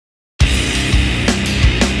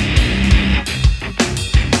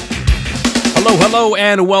Hello,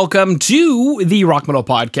 and welcome to the Rock Metal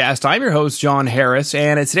Podcast. I'm your host, John Harris,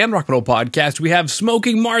 and today on the Rock Metal Podcast, we have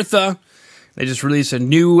Smoking Martha. They just released a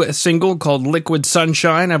new single called Liquid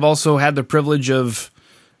Sunshine. I've also had the privilege of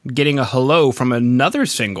getting a hello from another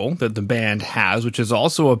single that the band has, which is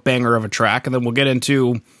also a banger of a track, and then we'll get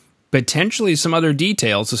into potentially some other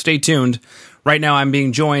details, so stay tuned. Right now, I'm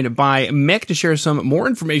being joined by Mick to share some more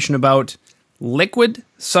information about Liquid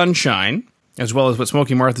Sunshine, as well as what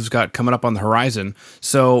Smoking Martha's got coming up on the horizon.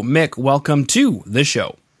 So, Mick, welcome to the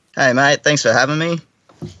show. Hey, mate. Thanks for having me.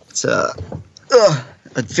 It's I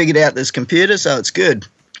figured out this computer, so it's good.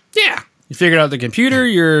 Yeah. You figured out the computer.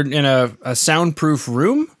 You're in a soundproof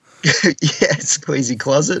room. Yeah, squeezy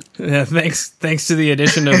closet. Yeah, thanks to the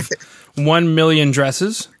addition of 1 million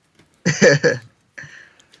dresses.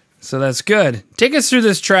 So that's good. Take us through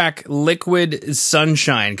this track, Liquid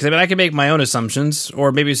Sunshine, because I can make my own assumptions,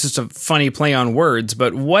 or maybe it's just a funny play on words,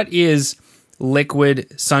 but what is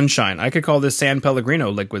Liquid Sunshine? I could call this San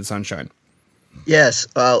Pellegrino Liquid Sunshine. Yes,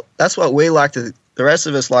 well, that's what we like to, the rest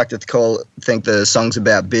of us like to think the song's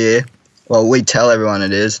about beer. Well, we tell everyone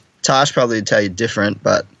it is. Tash probably would tell you different,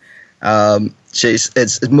 but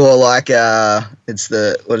it's more like, it's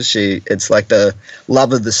like the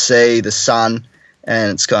love of the sea, the sun,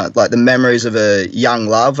 and it's kind of like the memories of a young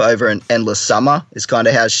love over an endless summer is kind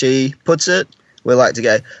of how she puts it. We like to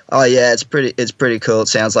go, oh yeah, it's pretty cool. It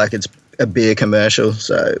sounds like it's a beer commercial.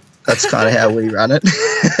 So that's kind of how we run it.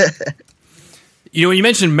 You know, when you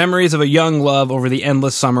mentioned memories of a young love over the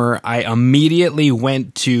endless summer, I immediately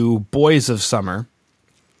went to Boys of Summer.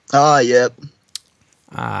 Oh, yep.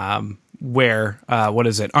 Where, what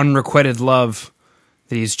is it? Unrequited love.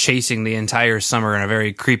 That he's chasing the entire summer in a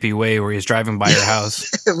very creepy way where he's driving by your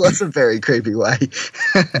house. It was a very creepy way.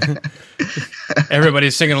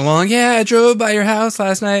 Everybody's singing along. Yeah, I drove by your house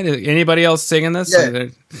last night. Anybody else singing this? Yeah,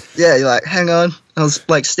 yeah, you're like, hang on. I was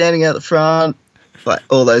like standing out the front. Like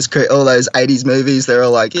all those 80s movies, they're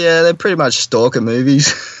all like, yeah, they're pretty much stalker movies.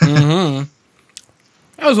 Mm-hmm.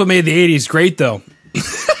 That was what made the 80s great, though.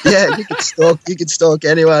 Yeah, you could stalk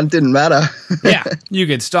anyone. Didn't matter. Yeah, you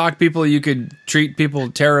could stalk people. You could treat people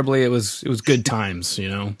terribly. It was good times, you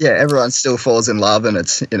know. Yeah, everyone still falls in love, and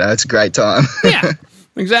it's a great time. Yeah,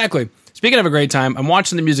 exactly. Speaking of a great time, I'm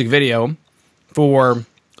watching the music video for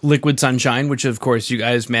Liquid Sunshine, which of course you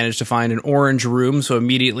guys managed to find an orange room. So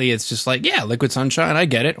immediately it's just like, yeah, Liquid Sunshine, I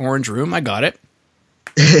get it. Orange room, I got it.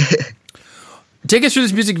 Take us through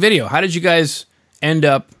this music video. How did you guys end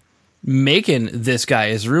up making this guy?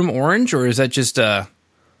 Is the room orange, or is that just a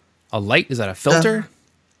light? Is that a filter?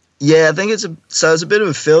 Yeah, I think it's a bit of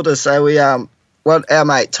a filter. So we our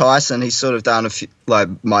mate Tyson, he's sort of done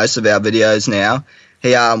most of our videos now.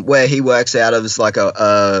 He where he works out of is like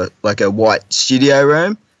a white studio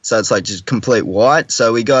room, so it's like just complete white.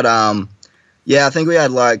 So we got I think we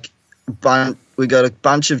had we got a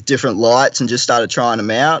bunch of different lights and just started trying them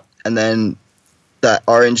out, and then that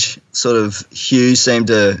orange sort of hue seemed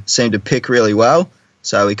to pick really well.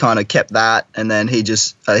 So we kind of kept that, and then he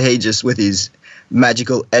just with his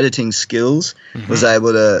magical editing skills was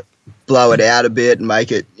able to blow it out a bit and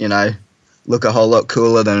make it, look a whole lot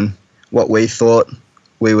cooler than what we thought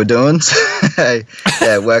we were doing. So,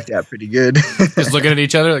 yeah, it worked out pretty good. Just looking at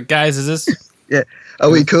each other like, guys, is this? Yeah. Are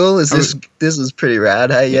we cool? This is pretty rad.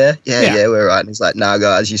 Hey, yeah, we're right. And he's like, nah,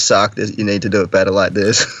 guys, you suck. You need to do it better like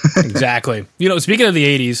this. Exactly. Speaking of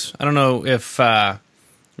the 80s, I don't know if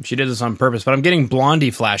she did this on purpose, but I'm getting Blondie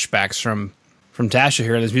flashbacks from Tasha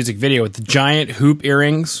here in this music video with the giant hoop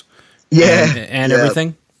earrings. Yeah. And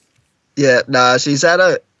everything. Yeah, no, she's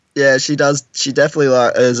she does. She definitely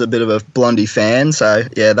is a bit of a Blondie fan. So,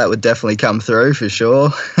 yeah, that would definitely come through for sure.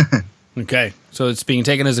 Okay, so it's being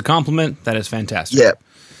taken as a compliment. That is fantastic.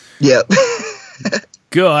 Yep.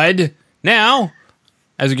 Good. Now,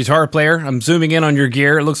 as a guitar player, I'm zooming in on your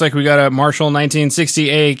gear. It looks like we got a Marshall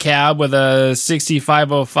 1960A cab with a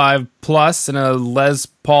 6505 Plus and a Les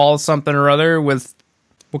Paul something or other. With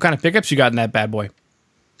what kind of pickups you got in that bad boy?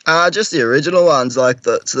 Just the original ones, like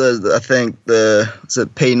I think it's a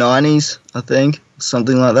P90s, I think,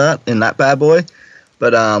 something like that in that bad boy.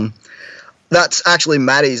 But that's actually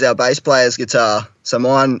Matty's, our bass player's guitar. So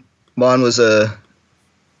mine was a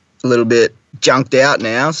little bit junked out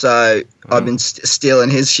now, so I've been stealing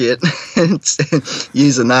his shit and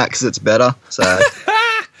using that because it's better. So,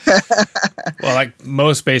 well, like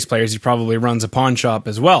most bass players, he probably runs a pawn shop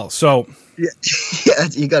as well. So, yeah,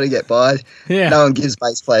 you got to get by. Yeah, no one gives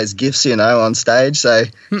bass players gifts, on stage, so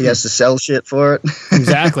he has to sell shit for it.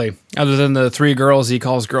 Exactly. Other than the 3 girls he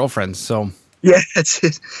calls girlfriends. So. Yeah, that's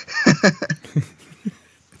it.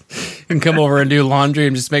 And come over and do laundry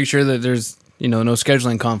and just make sure that there's, no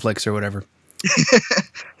scheduling conflicts or whatever.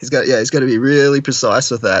 He's got to be really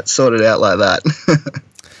precise with that, sort it out like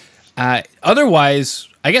that. Otherwise,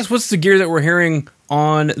 I guess what's the gear that we're hearing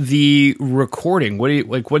on the recording? What do you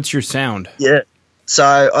like? What's your sound? Yeah.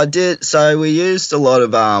 So we used a lot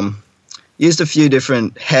of used a few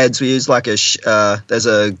different heads. We used like there's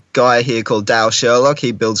a guy here called Dale Sherlock.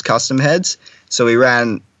 He builds custom heads. So we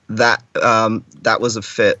ran that. That was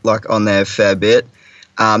on there a fair bit.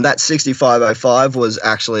 That 6505 was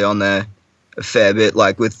actually on there a fair bit.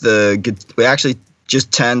 Like we actually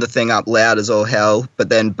just turned the thing up loud as all hell, but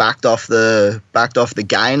then backed off the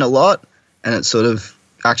gain a lot, and it sort of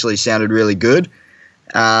actually sounded really good.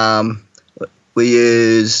 We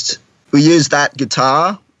used that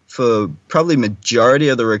guitar for probably majority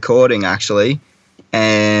of the recording actually,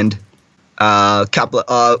 and a couple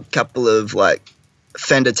of like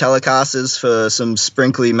Fender Telecasters for some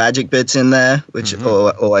sprinkly magic bits in there, which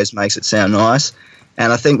always makes it sound nice.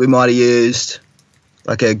 And I think we might have used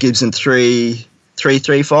like a Gibson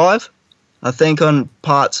 335, I think, on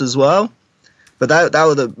parts as well. But that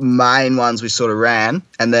were the main ones we sort of ran.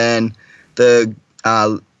 And then the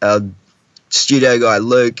studio guy,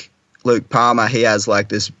 Luke Palmer, he has like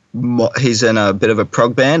this, he's in a bit of a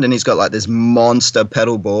prog band, and he's got like this monster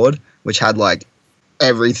pedal board, which had like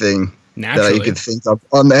everything that you could think of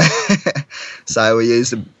on there. So we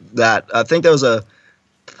used that. I think there was a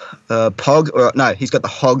Pog, or no, he's got the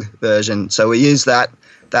Hog version. So we used that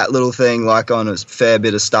little thing like on a fair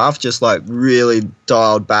bit of stuff, just like really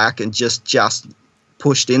dialed back and just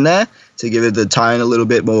pushed in there to give it the tone a little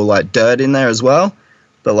bit more like dirt in there as well.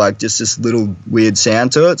 But like just this little weird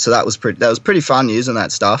sound to it. So that was pretty fun using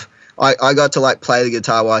that stuff. I got to like play the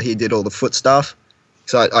guitar while he did all the foot stuff.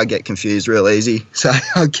 So I get confused real easy. So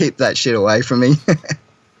I'll keep that shit away from me.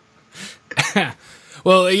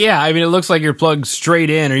 Well, yeah, I mean, it looks like you're plugged straight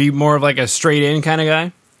in. Are you more of like a straight in kind of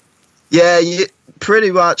guy? Yeah, pretty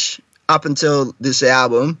much up until this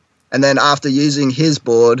album. And then after using his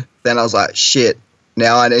board, then I was like, shit,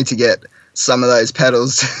 now I need to get some of those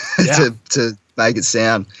pedals to make it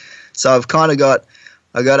sound. So I've kind of got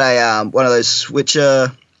a one of those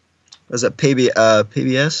switcher, was it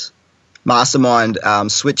PBS? Mastermind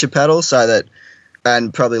switcher pedals, so that,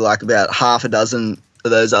 and probably like about half a dozen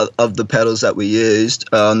of those of the pedals that we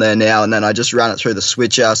used on there now, and then I just run it through the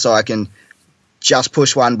switcher so I can just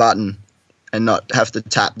push one button and not have to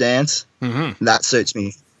tap dance. Mm-hmm. That suits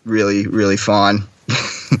me really, really fine.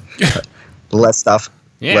 Less stuff,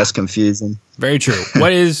 less confusing. Very true.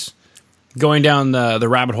 What is going down the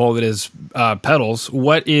rabbit hole that is pedals?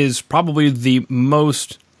 What is probably the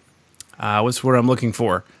most what's the word I'm looking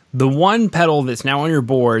for? The one pedal that's now on your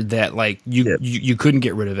board that like you couldn't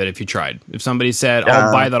get rid of it if you tried. If somebody said,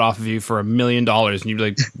 "I'll buy that off of you for $1 million," and you'd be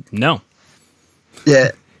like, "No."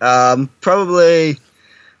 Yeah, probably.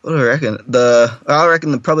 What do I reckon?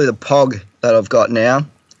 Probably the Pog that I've got now,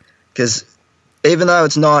 because even though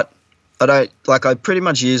it's not, I pretty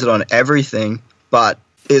much use it on everything, but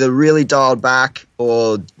either really dialed back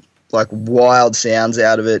or like wild sounds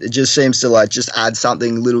out of it. It just seems to like just add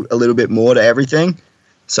something a little bit more to everything.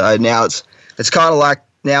 So now it's kind of like,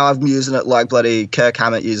 now I'm using it like bloody Kirk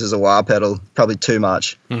Hammett uses a wah pedal, probably too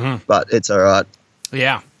much, but it's all right.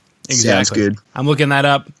 Yeah, exactly. Sounds good. I'm looking that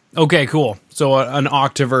up. Okay, cool. So an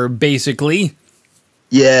octaver, basically.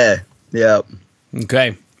 Yeah.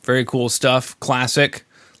 Okay, very cool stuff. Classic,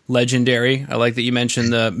 legendary. I like that you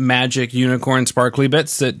mentioned the magic unicorn sparkly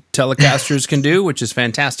bits that Telecasters can do, which is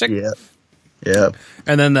fantastic. Yeah.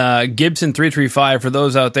 And then the Gibson 335, for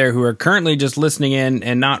those out there who are currently just listening in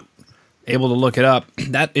and not able to look it up,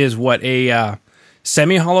 that is what, a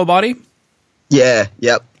semi-hollow body? Yeah,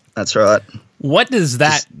 yep, that's right. What does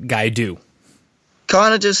that guy do?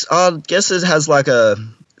 Kind of just, I guess it has like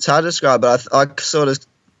it's hard to describe, but I sort of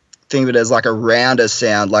think of it as like a rounder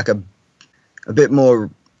sound, like a bit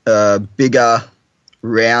more bigger,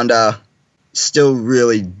 rounder, still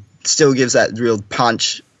gives that real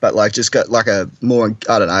punch, but like just got like a more,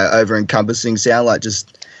 I don't know, over-encompassing sound, like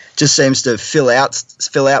just seems to fill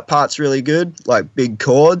out parts really good, like big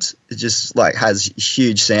chords. It just like has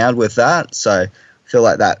huge sound with that. So I feel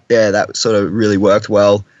like that sort of really worked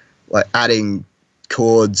well, like adding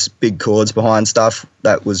big chords behind stuff.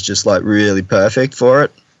 That was just like really perfect for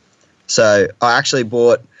it. So I actually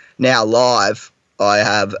bought, now live, I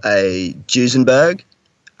have a Duesenberg,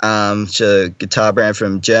 it's a guitar brand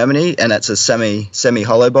from Germany, and it's a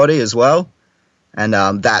semi-hollow body as well. And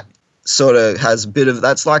that sort of has a bit of,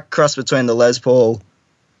 that's like a cross between the Les Paul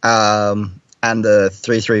and the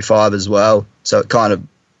 335 as well. So it kind of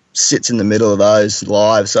sits in the middle of those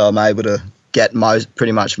live. So I'm able to get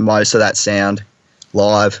pretty much most of that sound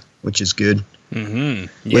live, which is good.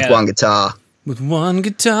 Mm-hmm. With one guitar. with one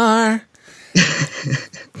guitar.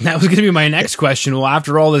 That was going to be my next question. Well,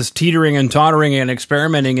 after all this teetering and tottering and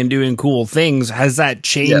experimenting and doing cool things, has that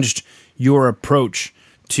changed your approach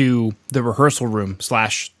to the rehearsal room /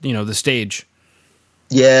 the stage?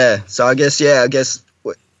 Yeah. So I guess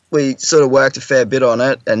we sort of worked a fair bit on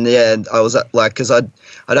it, and I was like, because I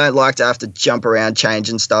don't like to have to jump around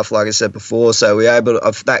changing stuff, like I said before. So we were able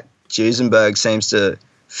to, that Duesenberg seems to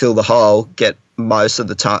fill the hole, get most of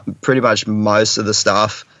the time, pretty much most of the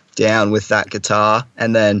stuff down with that guitar,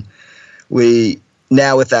 and then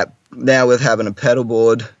now with having a pedal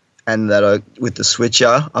board and with the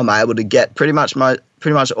switcher, I'm able to get pretty much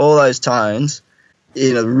all those tones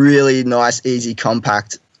in a really nice, easy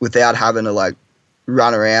compact without having to like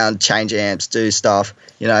run around, change amps, do stuff.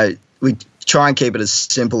 We try and keep it as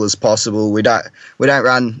simple as possible. We don't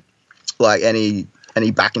run like any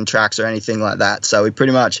backing tracks or anything like that. So we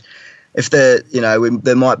pretty much, if there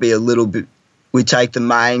might be a little bit, we take the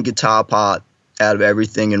main guitar part out of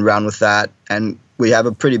everything and run with that. And we have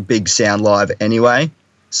a pretty big sound live anyway.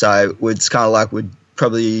 So it's kind of like we're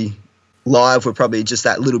probably just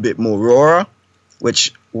that little bit more rawer,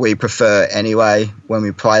 which we prefer anyway when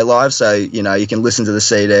we play live. So, you can listen to the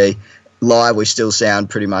CD. Live, we still sound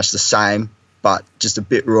pretty much the same, but just a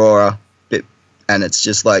bit rawer, and it's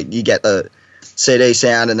just like you get the CD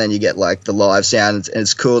sound and then you get like the live sound. And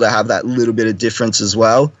it's cool to have that little bit of difference as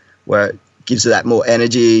well, where it gives it that more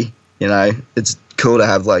energy. It's cool to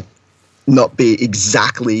have like not be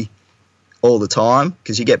exactly all the time,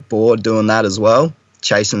 because you get bored doing that as well,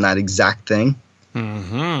 chasing that exact thing.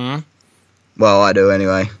 Mm-hmm. Well, I do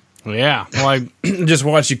anyway. Yeah. Well, I just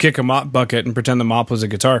watched you kick a mop bucket and pretend the mop was a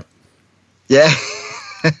guitar. Yeah.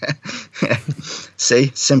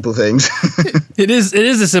 See, simple things. It is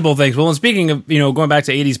the simple things. Well, and speaking of, going back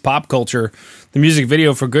to 80s pop culture, the music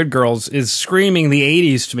video for Good Girls is screaming the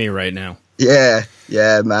 80s to me right now. Yeah,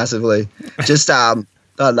 massively. Just, I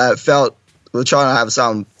don't know, it felt, we're trying to have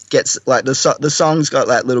some, like the song's got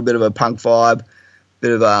that little bit of a punk vibe,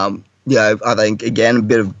 bit of, I think, again, a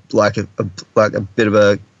bit of like a bit of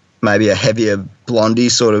a, maybe a heavier Blondie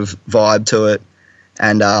sort of vibe to it.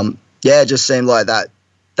 And, it just seemed like that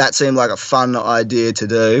seemed like a fun idea to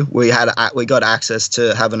do. We got access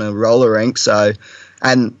to having a roller rink, so,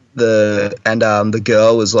 and the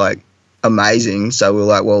girl was like amazing. So we were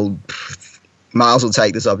like, well, Miles will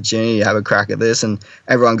take this opportunity to have a crack at this, and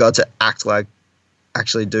everyone got to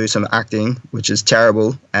actually do some acting, which is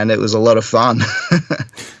terrible, and it was a lot of fun.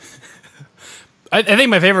 I think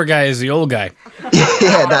my favorite guy is the old guy.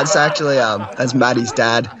 Yeah, that's actually that's Maddie's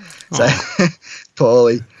dad. So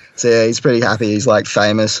Paulie. So yeah, he's pretty happy. He's like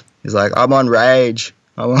famous. He's like, I'm on Rage.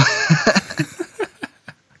 Yeah,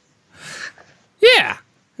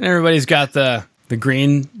 and everybody's got the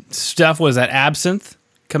green stuff. Was that absinthe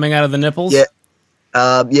coming out of the nipples? Yeah,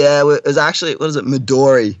 it was actually, what is it,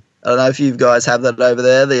 Midori. I don't know if you guys have that over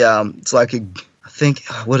there. It's like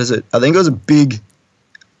what is it? I think it was a big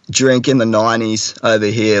drink in the 90s over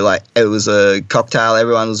here. Like, it was a cocktail.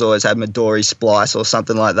 Everyone was always had Midori Splice or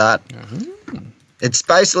something like that. Mm-hmm. It's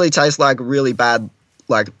basically tastes like really bad,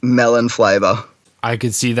 like melon flavor. I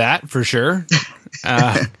could see that for sure.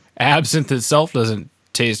 Absinthe itself doesn't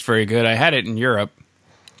taste very good. I had it in Europe.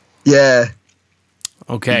 Yeah.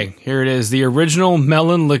 Okay, here it is. The original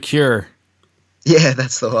melon liqueur. Yeah,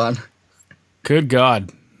 that's the one. Good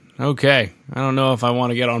God. Okay. I don't know if I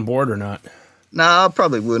want to get on board or not. No, I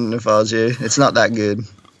probably wouldn't if I was you. It's not that good.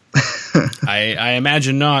 I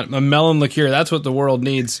imagine not. A melon liqueur, that's what the world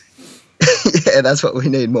needs. Yeah, that's what we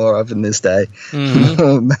need more of in this day.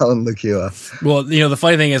 Mm-hmm. Melon liqueur. Well, the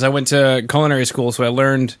funny thing is I went to culinary school, so I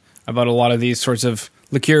learned about a lot of these sorts of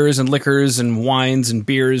liqueurs and liquors and wines and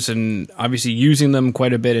beers, and obviously using them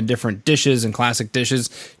quite a bit in different dishes and classic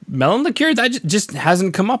dishes. Melon liqueur, that just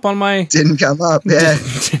hasn't come up on my... Didn't come up, yeah.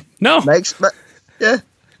 No. Yeah.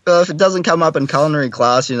 Well, if it doesn't come up in culinary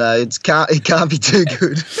class, it can't be too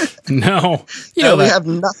good. No. We have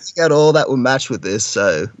nothing at all that will match with this,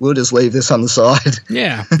 so we'll just leave this on the side.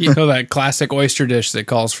 Yeah. That classic oyster dish that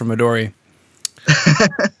calls for Midori.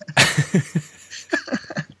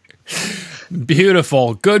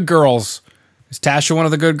 Beautiful. Good Girls. Is Tasha one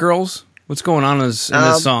of the good girls? What's going on in this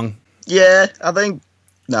song? Yeah, I think...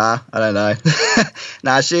 Nah, I don't know.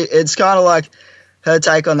 It's kind of like... Her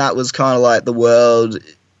take on that was kind of like the world...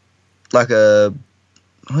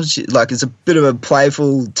 it's a bit of a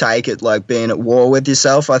playful take at like being at war with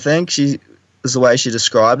yourself, I think is the way she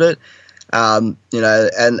described it. And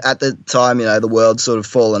at the time, the world's sort of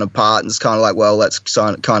fallen apart, and it's kind of like, well, let's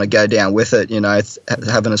kind of go down with it,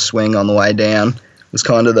 having a swing on the way down was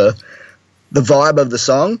kind of the vibe of the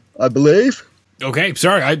song, I believe. Okay,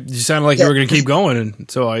 sorry. You sounded like you were going to keep going, and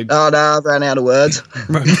so I. Oh no, I ran out of words.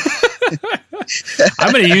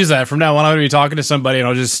 I'm going to use that from now on. I'm going to be talking to somebody, and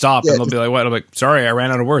I'll just stop, and they'll be like, "What?" I'm like, "Sorry, I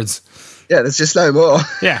ran out of words." Yeah, there's just no more.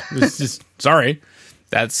 Yeah, it's just sorry.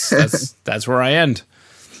 That's where I end.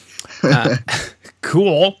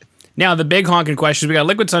 Cool. Now the big honking questions. We got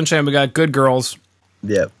Liquid Sunshine. We got Good Girls.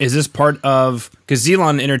 Yeah. Is this part of, because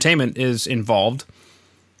Zelon Entertainment is involved?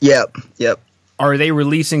 Yep. Are they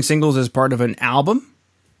releasing singles as part of an album?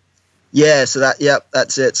 Yeah, so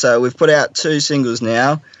that's it. So we've put out 2 singles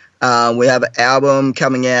now. We have an album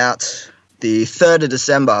coming out the 3rd of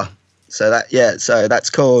December. So that's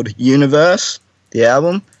called Universe, the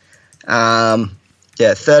album.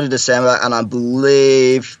 3rd of December, and I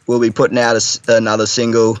believe we'll be putting out another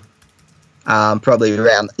single probably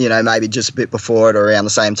around, maybe just a bit before it or around the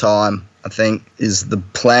same time, I think, is the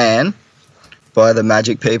plan by the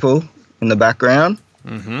Magic people in the background.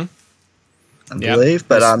 Mm-hmm. I believe.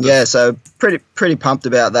 But so pretty pumped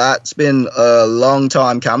about that. It's been a long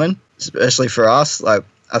time coming, especially for us. Like,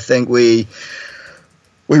 I think we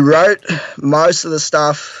wrote most of the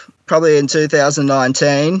stuff probably in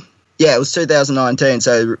 2019. Yeah, it was 2019.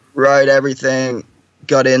 So wrote everything,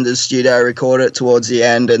 got into the studio, recorded it towards the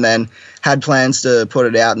end, and then had plans to put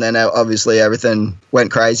it out. And then obviously everything went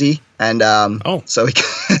crazy. And so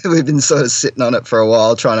we've been sort of sitting on it for a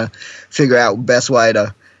while, trying to figure out the best way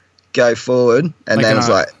to go forward. And then it's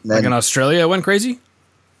like in Australia, it went crazy.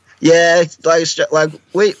 Yeah,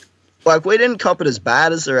 we didn't cop it as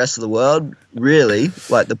bad as the rest of the world, really,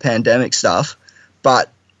 like the pandemic stuff. But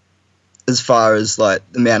as far as like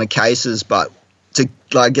the amount of cases, but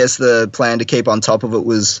I guess the plan to keep on top of it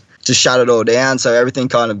was to shut it all down. So everything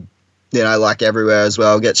kind of, like everywhere as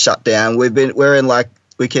well, gets shut down. We're in like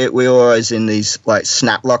we're always in these like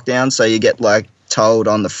snap lockdowns. So you get like told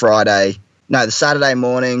on the Saturday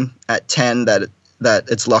morning at 10 that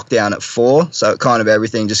it's locked down at 4. So it kind of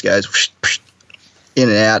everything just goes whoosh, whoosh, in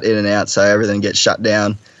and out. So everything gets shut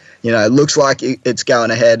down. It looks like it's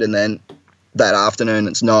going ahead, and then that afternoon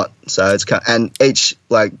it's not. So and each,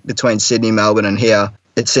 like between Sydney, Melbourne, and here,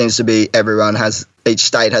 it seems to be each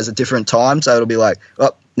state has a different time. So it'll be like,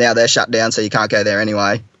 oh, now they're shut down, so you can't go there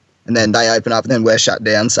anyway. And then they open up, and then we're shut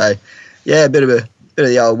down. So yeah, a bit of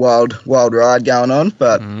the old wild ride going on,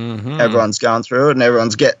 but everyone's going through it, and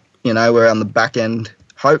everyone's we're on the back end,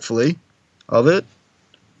 hopefully, of it,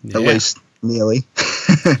 at least nearly.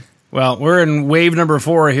 Well, we're in wave number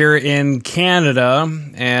 4 here in Canada,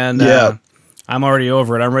 and I'm already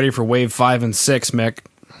over it. I'm ready for wave 5 and 6, Mick.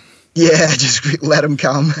 Yeah, just let them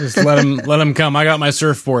come. Just let them come. I got my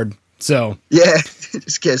surfboard, so yeah,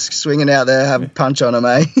 just get swinging out there, have a punch on them,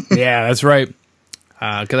 eh? Yeah, that's right.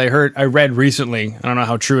 Because I read recently, I don't know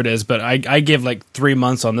how true it is, but I give like 3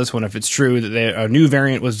 months on this one if it's true that a new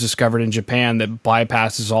variant was discovered in Japan that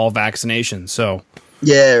bypasses all vaccinations. So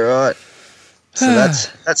yeah, right. So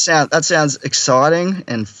that sounds exciting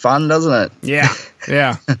and fun, doesn't it? Yeah.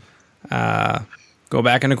 Go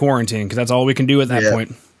back into quarantine because that's all we can do at that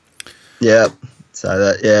point. Yeah.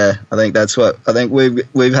 So I think that's what I think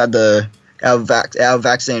we've had our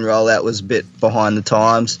vaccine rollout was a bit behind the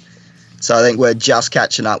times. So I think we're just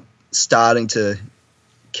starting to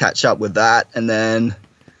catch up with that, and then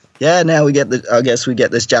now we get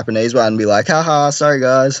this Japanese one and be like, haha, sorry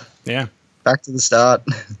guys. Yeah. Back to the start.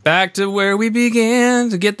 Back to where we began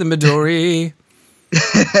to get the Midori.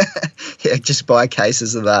 Yeah, just buy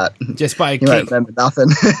cases of that. Just buy you won't remember nothing.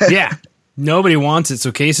 Yeah. Nobody wants it,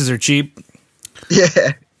 so cases are cheap.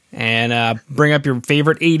 Yeah. And bring up your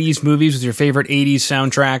favorite 80s movies with your favorite 80s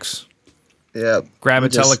soundtracks. Yeah. Grab a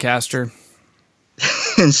Telecaster.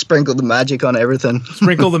 And sprinkle the magic on everything.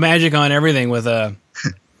 Sprinkle the magic on everything with an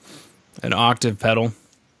octave pedal.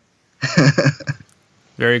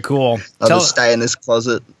 Very cool. I'll just stay in this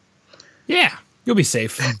closet. Yeah, you'll be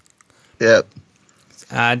safe. Yep.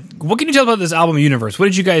 What can you tell about this album Universe? What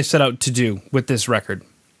did you guys set out to do with this record?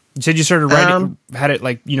 You said you started writing, had it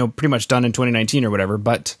pretty much done in 2019 or whatever,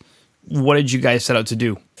 but what did you guys set out to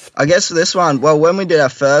do? I guess for this one, well, when we did our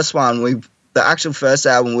first one, the actual first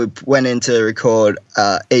album, we went in to record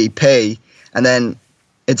EP, and then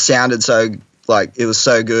it sounded so, like, it was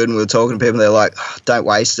so good, and we were talking to people, and they're like, oh, don't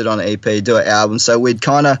waste it on an EP, do an album. So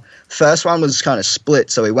first one was kind of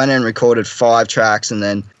split, so we went in and recorded 5 tracks, and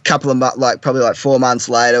then a couple of, probably 4 months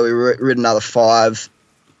later, we wrote another 5,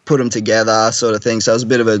 put them together, sort of thing. So it was a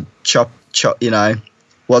bit of a chop,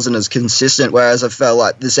 wasn't as consistent, whereas I felt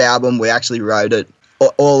like this album, we actually wrote it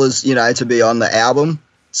all as, to be on the album.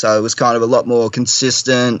 So it was kind of a lot more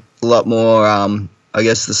consistent, a lot more, I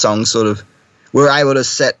guess the song sort of, we were able to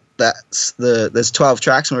set there's 12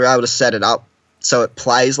 tracks, and we were able to set it up so it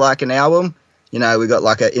plays like an album, you know, we got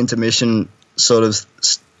like an intermission sort of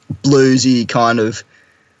bluesy kind of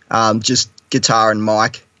just guitar and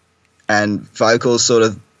mic and vocals, sort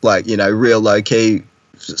of like, you know, real low key,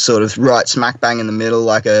 sort of right smack bang in the middle,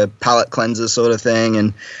 like a palate cleanser sort of thing.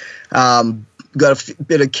 And got a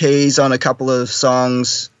bit of keys on a couple of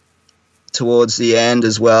songs towards the end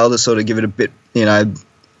as well to sort of give it a bit, you know,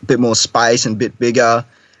 a bit more space and a bit bigger.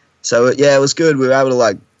 So yeah, it was good. We were able to,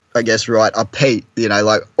 like, I guess, write a piece, you know,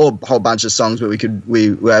 like a whole bunch of songs, but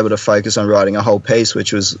we were able to focus on writing a whole piece,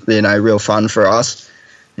 which was, you know, real fun for us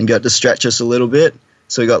and got to stretch us a little bit.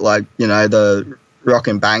 So we got, like, you know, the rock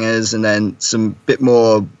and bangers and then some bit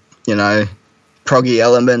more, you know, proggy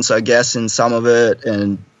elements, I guess, in some of it,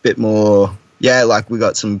 and a bit more, yeah, like we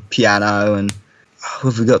got some piano and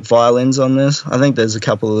have we got violins on this? I think there's a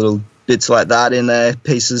couple of little bits like that in there,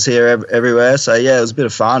 pieces here everywhere. So yeah, it was a bit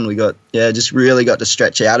of fun. We got, yeah, just really got to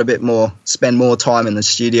stretch out a bit more, spend more time in the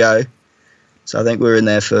studio. So I think we were in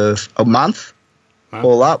there for a month, wow,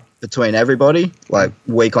 all up between everybody, like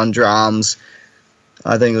week on drums.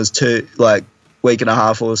 I think it was week and a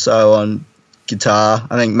half or so on guitar.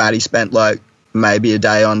 I think Matty spent like maybe a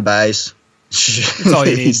day on bass. That's all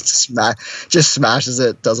you need. Just smashes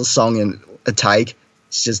it, does a song in a take.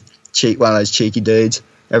 It's just one of those cheeky dudes.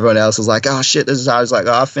 Everyone else was like, oh shit, this is how. I was like,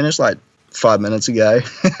 oh, I finished like 5 minutes ago.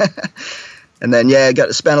 And then yeah, got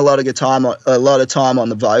to spend a lot of time on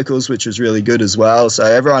the vocals, which was really good as well. So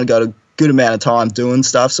everyone got a good amount of time doing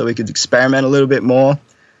stuff, so we could experiment a little bit more.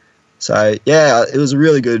 So yeah, it was a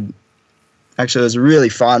really good. Actually, it was a really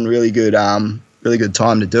fun, really good time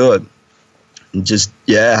to do it, and just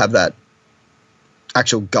have that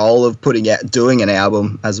actual goal of doing an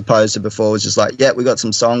album, as opposed to before it was just like, yeah, we got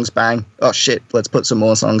some songs, bang, oh shit, let's put some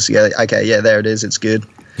more songs together. Okay, yeah, there it is, it's good.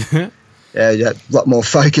 Yeah, a lot more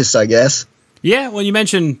focused, I guess. Yeah, well, you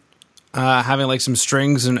mentioned having like some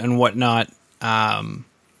strings and whatnot. Are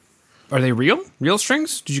they real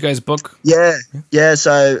strings? Did you guys book? Yeah.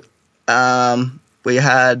 So we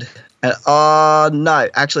had. No,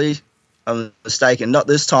 actually, I'm mistaken. Not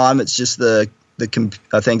this time. It's just I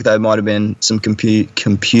think there might have been some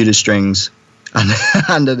computer strings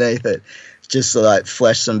underneath it, just to like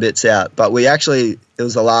flesh some bits out. But it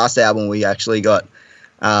was the last album we actually got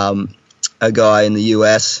a guy in the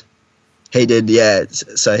US. He did, yeah.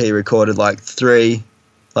 So he recorded like three,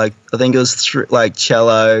 like I think it was like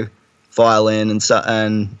cello, violin,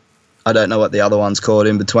 and I don't know what the other one's called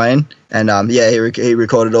in between. And he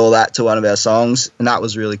recorded all that to one of our songs, and that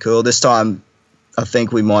was really cool. This time, I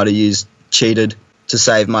think we might have cheated to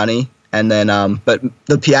save money, and then but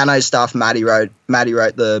the piano stuff, Matty wrote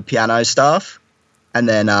the piano stuff, and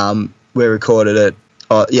then we recorded it.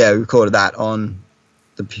 We recorded that on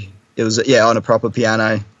on a proper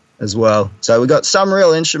piano as well. So we got some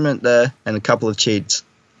real instrument there and a couple of cheats.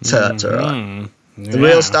 So that's all right. Yeah. The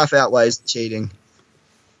real stuff outweighs the cheating.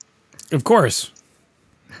 Of course.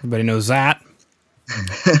 Everybody knows that.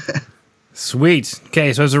 Sweet.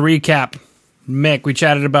 Okay, so as a recap, Mick, we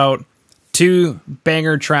chatted about 2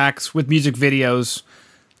 banger tracks with music videos.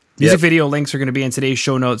 Music video links are going to be in today's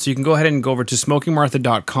show notes, so you can go ahead and go over to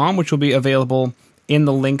smokingmartha.com, which will be available in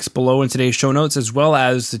the links below in today's show notes, as well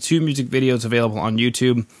as the 2 music videos available on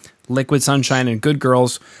YouTube, Liquid Sunshine and Good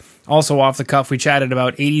Girls. Also off the cuff, we chatted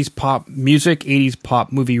about 80s pop music, 80s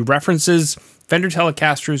pop movie references, Fender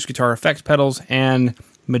Telecasters, guitar effects pedals, and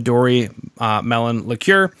Midori melon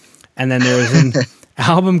liqueur. And then there was an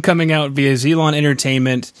album coming out via Zelon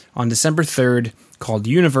Entertainment on December 3rd called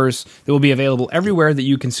Universe that will be available everywhere that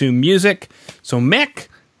you consume music. So, Mick,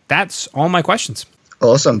 that's all my questions.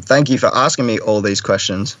 Awesome. Thank you for asking me all these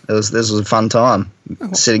questions. This was a fun time.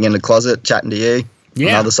 Sitting in the closet, chatting to you on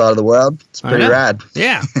the other side of the world. It's pretty rad.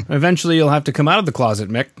 Yeah. Eventually you'll have to come out of the closet,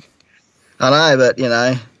 Mick. I know, but, you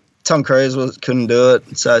know, Tom Cruise couldn't do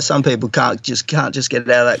it, so some people can't just get out of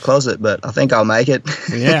that closet. But I think I'll make it.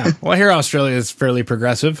 Yeah, well, here Australia is fairly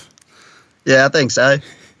progressive. Yeah, I think so.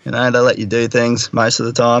 You know, they let you do things most of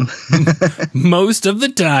the time. Most of the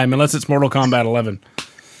time, unless it's Mortal Kombat 11.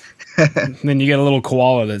 Then you get a little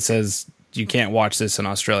koala that says you can't watch this in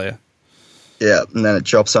Australia. Yeah, and then it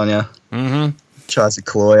drops on you. Mm-hmm. Tries to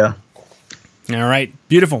claw you. All right.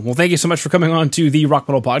 Beautiful. Well, thank you so much for coming on to the Rock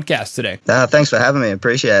Metal Podcast today. Thanks for having me.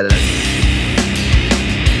 Appreciate it.